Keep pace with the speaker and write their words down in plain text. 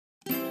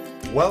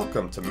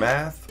Welcome to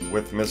Math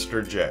with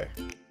Mr. J.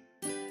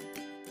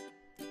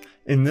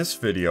 In this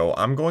video,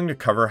 I'm going to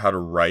cover how to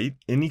write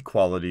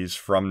inequalities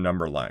from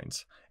number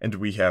lines. And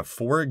we have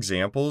 4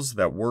 examples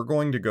that we're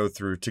going to go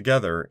through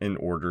together in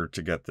order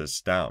to get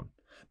this down.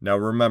 Now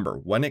remember,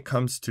 when it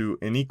comes to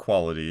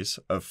inequalities,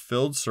 a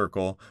filled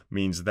circle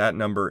means that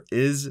number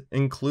is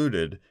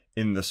included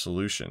in the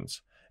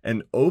solutions.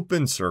 An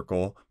open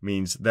circle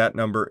means that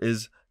number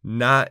is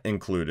not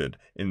included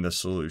in the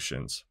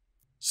solutions.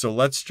 So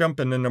let's jump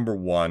into number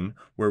 1,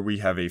 where we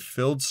have a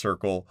filled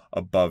circle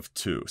above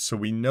 2. So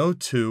we know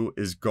 2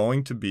 is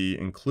going to be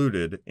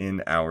included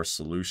in our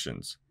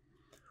solutions.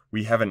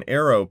 We have an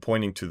arrow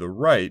pointing to the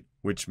right,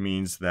 which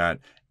means that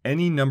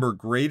any number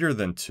greater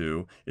than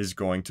 2 is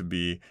going to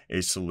be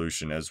a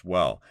solution as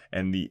well.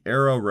 And the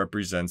arrow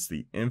represents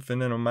the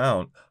infinite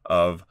amount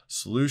of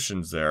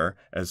solutions there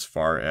as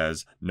far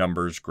as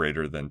numbers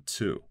greater than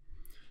 2.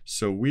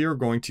 So we are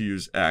going to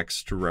use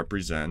x to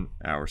represent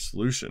our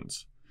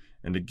solutions.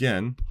 And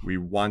again, we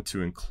want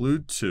to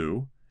include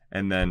 2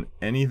 and then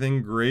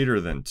anything greater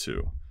than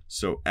 2.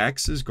 So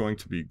x is going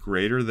to be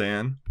greater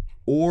than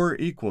or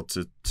equal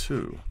to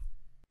 2.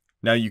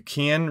 Now you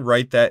can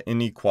write that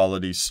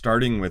inequality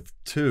starting with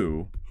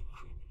 2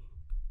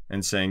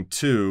 and saying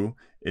 2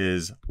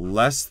 is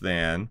less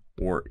than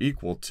or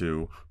equal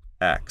to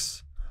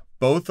x.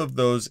 Both of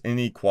those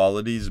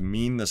inequalities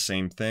mean the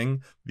same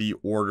thing. The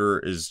order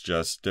is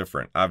just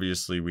different.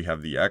 Obviously, we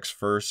have the x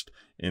first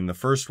in the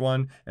first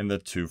one and the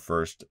 2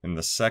 first in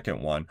the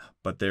second one,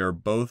 but they are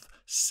both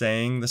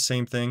saying the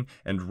same thing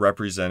and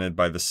represented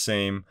by the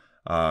same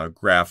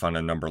graph on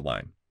a number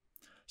line.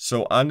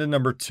 So on to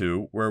number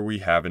 2, where we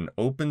have an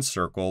open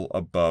circle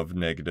above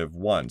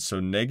 -1.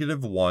 So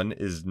 -1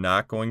 is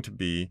not going to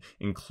be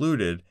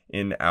included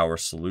in our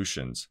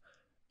solutions.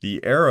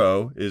 The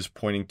arrow is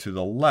pointing to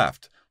the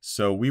left.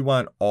 So we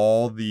want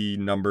all the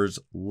numbers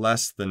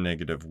less than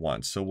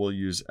 -1. So we'll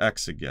use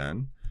x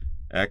again.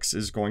 X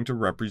is going to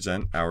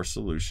represent our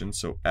solution.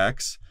 So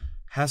x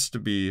has to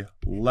be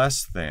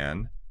less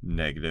than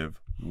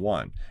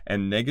 -1.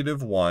 And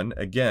 -1,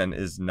 again,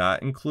 is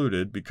not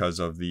included because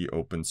of the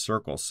open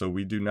circle. So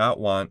we do not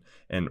want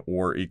an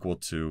or equal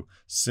to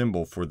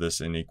symbol for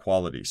this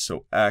inequality.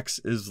 So x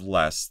is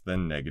less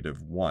than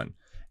 -1.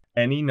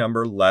 Any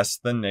number less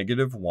than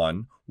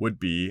 -1 would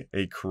be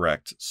a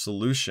correct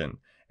solution.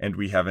 And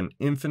we have an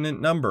infinite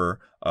number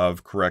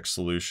of correct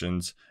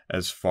solutions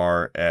as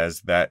far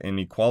as that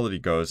inequality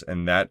goes,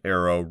 and that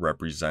arrow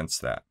represents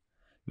that.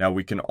 Now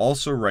we can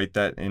also write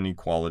that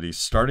inequality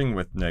starting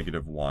with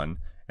 -1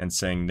 and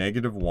saying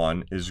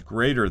 -1 is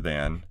greater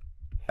than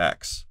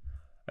x.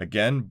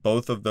 Again,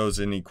 both of those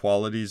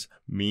inequalities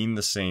mean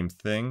the same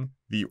thing.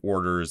 The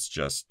order is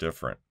just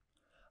different.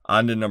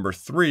 On to number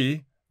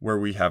 3, where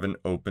we have an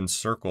open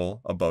circle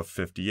above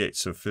 58.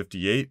 So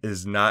 58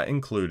 is not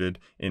included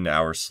in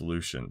our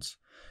solutions.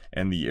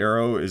 And the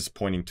arrow is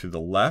pointing to the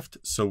left,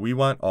 so we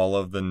want all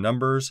of the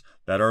numbers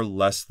that are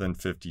less than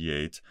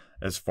 58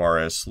 as far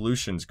as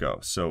solutions go.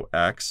 So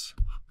x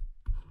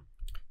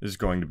is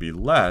going to be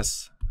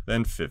less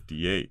than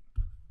 58.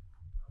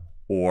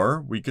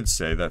 Or we could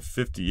say that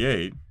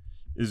 58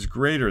 is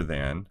greater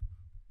than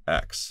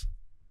x.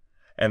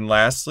 And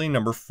lastly,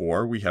 number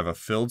 4, we have a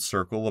filled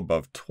circle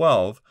above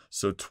 12,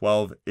 so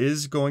 12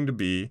 is going to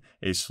be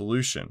a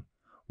solution.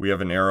 We have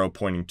an arrow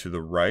pointing to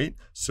the right,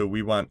 so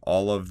we want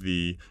all of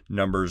the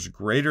numbers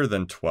greater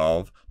than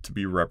 12 to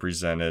be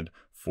represented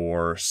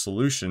for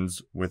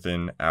solutions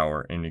within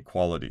our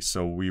inequality.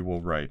 So we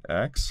will write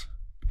x,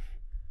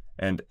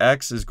 and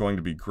x is going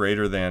to be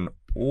greater than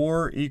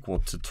or equal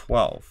to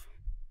 12.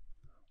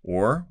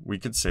 Or we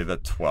could say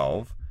that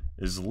 12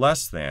 is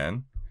less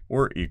than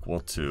or equal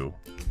to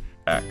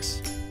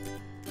x.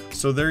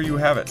 So there you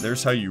have it.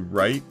 There's how you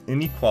write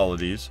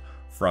inequalities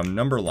from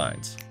number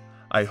lines.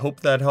 I hope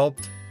that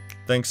helped.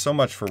 Thanks so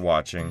much for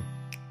watching.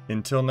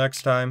 Until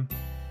next time,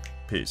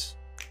 peace.